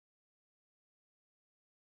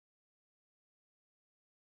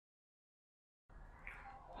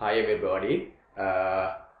Hi everybody.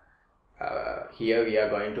 Here we are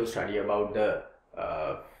going to study about the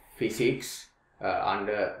physics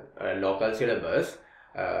under local syllabus.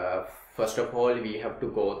 First of all, we have to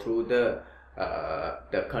go through the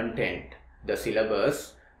content, the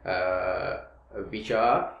syllabus, which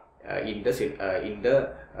are in the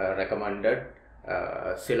recommended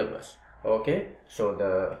syllabus. Okay, so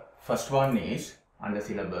the first one is under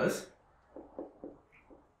syllabus.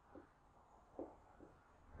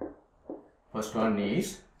 First one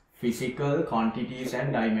is physical quantities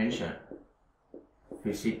and dimension.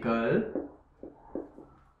 Physical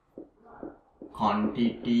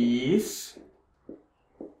quantities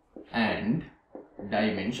and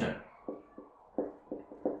dimension.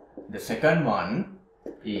 The second one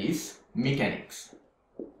is mechanics.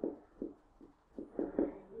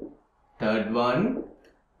 Third one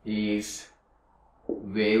is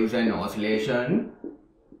waves and oscillation.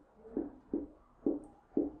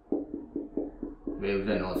 Waves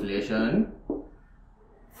and oscillation.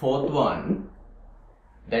 Fourth one,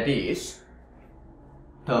 that is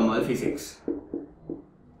thermal physics.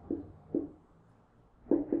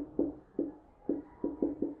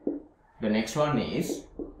 The next one is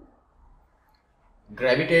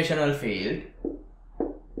gravitational field.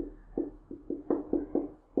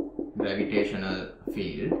 Gravitational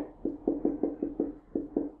field.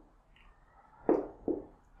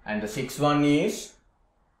 And the sixth one is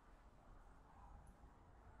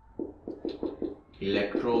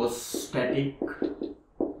electrostatic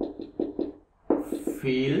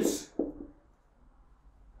fields.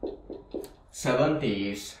 Seventh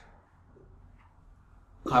is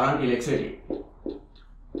current electricity.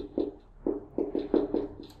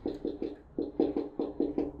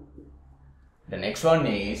 The next one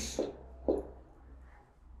is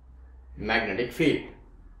magnetic field.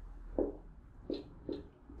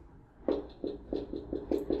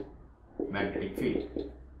 Magnetic field.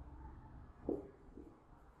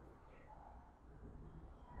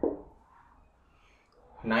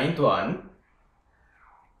 Ninth one,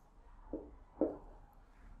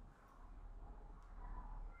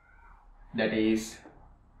 that is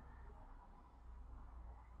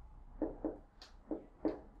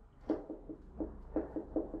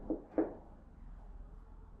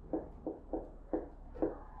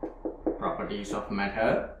properties of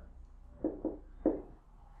matter.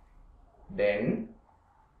 Then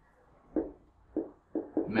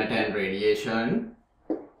matter and radiation.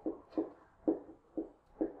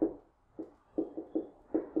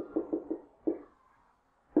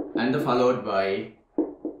 And followed by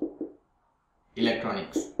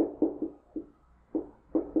electronics.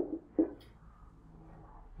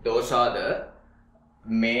 Those are the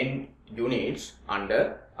main units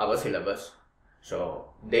under our syllabus.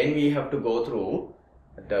 So then we have to go through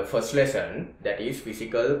the first lesson, that is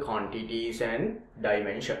physical quantities and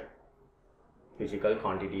dimension. Physical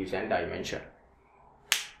quantities and dimension.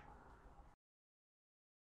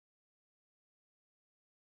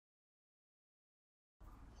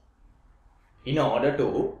 In order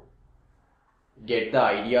to get the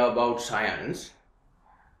idea about science,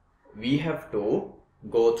 we have to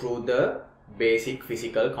go through the basic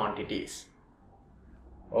physical quantities.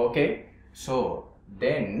 Okay, so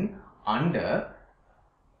then under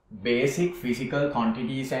basic physical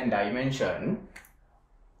quantities and dimension,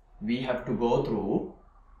 we have to go through,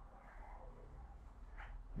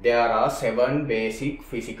 there are 7 basic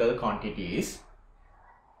physical quantities.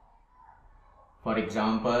 For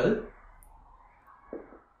example,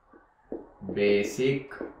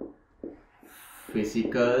 basic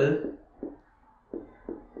physical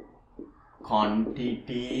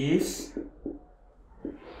quantities,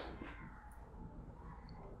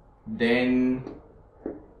 then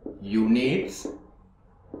units,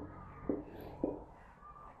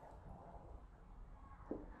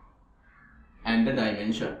 and the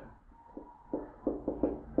dimension.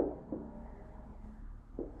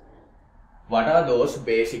 What are those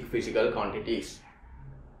basic physical quantities?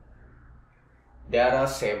 There are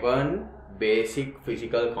 7 basic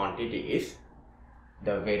physical quantities.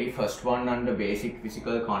 The very first one under basic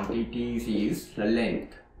physical quantities is the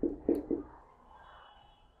length.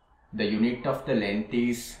 The unit of the length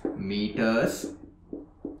is meters.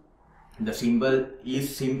 The symbol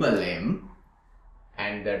is simple m.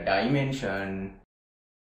 And the dimension,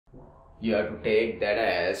 you have to take that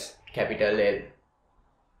as capital L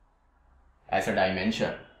as a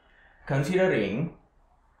dimension. Considering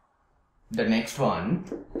the next one,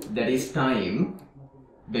 that is time,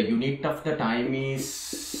 the unit of the time is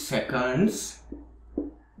seconds,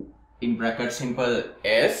 in bracket simple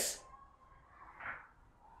S.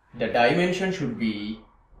 The dimension should be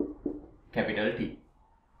capital T.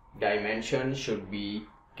 dimension should be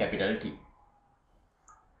capital T.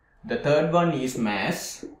 The third one is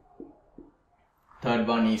mass.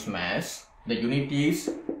 The unit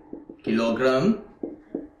is kilogram.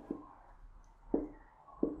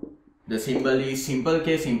 The symbol is simple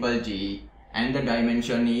K, simple G, and the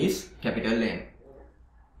dimension is capital N.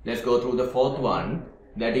 Let's go through the fourth one,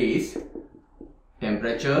 that is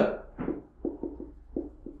temperature.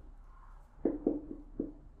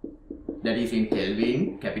 That is in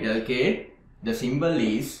Kelvin, capital K. The symbol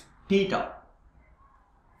is theta.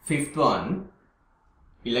 Fifth one,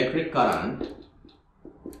 electric current.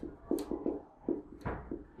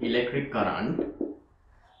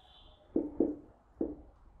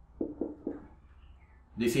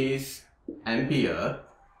 This is ampere.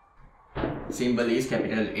 Symbol is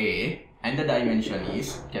capital A and the dimension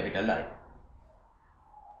is capital I.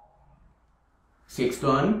 Sixth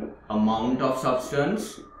one, amount of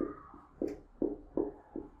substance.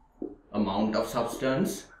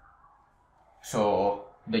 So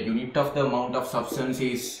the unit of the amount of substance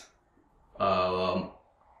is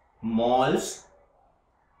moles.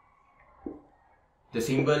 The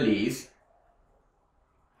symbol is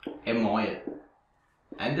MOL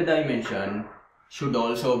and the dimension should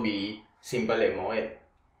also be simple MOL.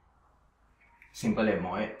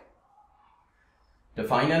 The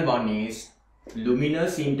final one is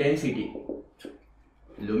luminous intensity.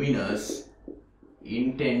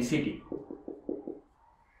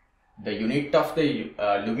 The unit of the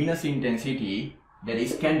luminous intensity, that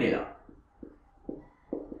is candela.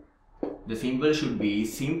 The symbol should be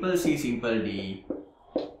simple C, simple D,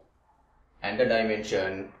 and the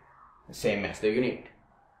dimension same as the unit.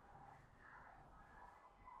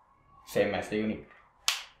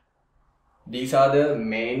 These are the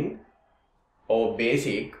main or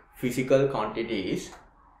basic physical quantities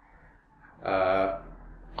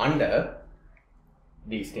under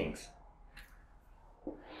these things.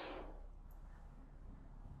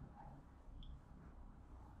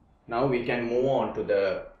 Now we can move on to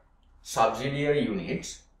the subsidiary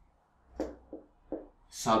units.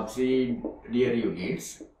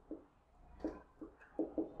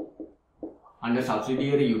 Under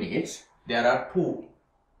subsidiary units, there are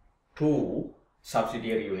two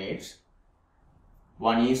subsidiary units.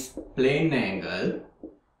 One is plane angle.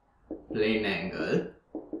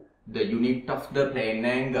 The unit of the plane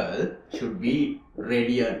angle should be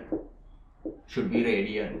radian.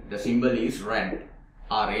 The symbol is rad,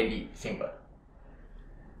 RAD symbol.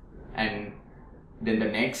 And then the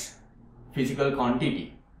next physical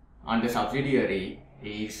quantity under subsidiary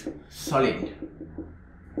is solid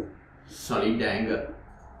angle.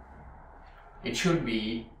 It should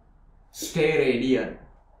be stay radian.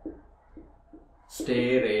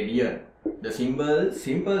 The symbol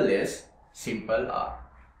simple S, simple R.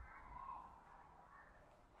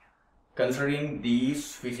 Considering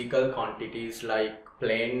these physical quantities like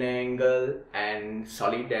plane angle and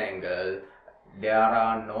solid angle, there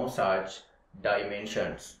are no such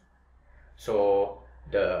dimensions. So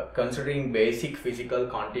considering basic physical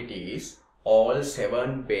quantities, all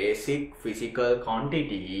 7 basic physical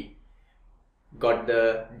quantity got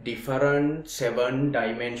the different 7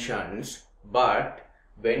 dimensions, but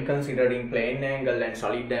when considering plane angle and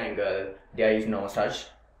solid angle, there is no such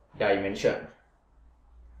dimension.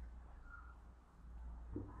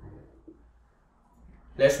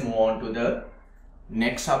 Let's move on to the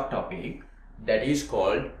next subtopic, that is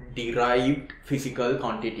called derived physical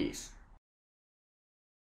quantities.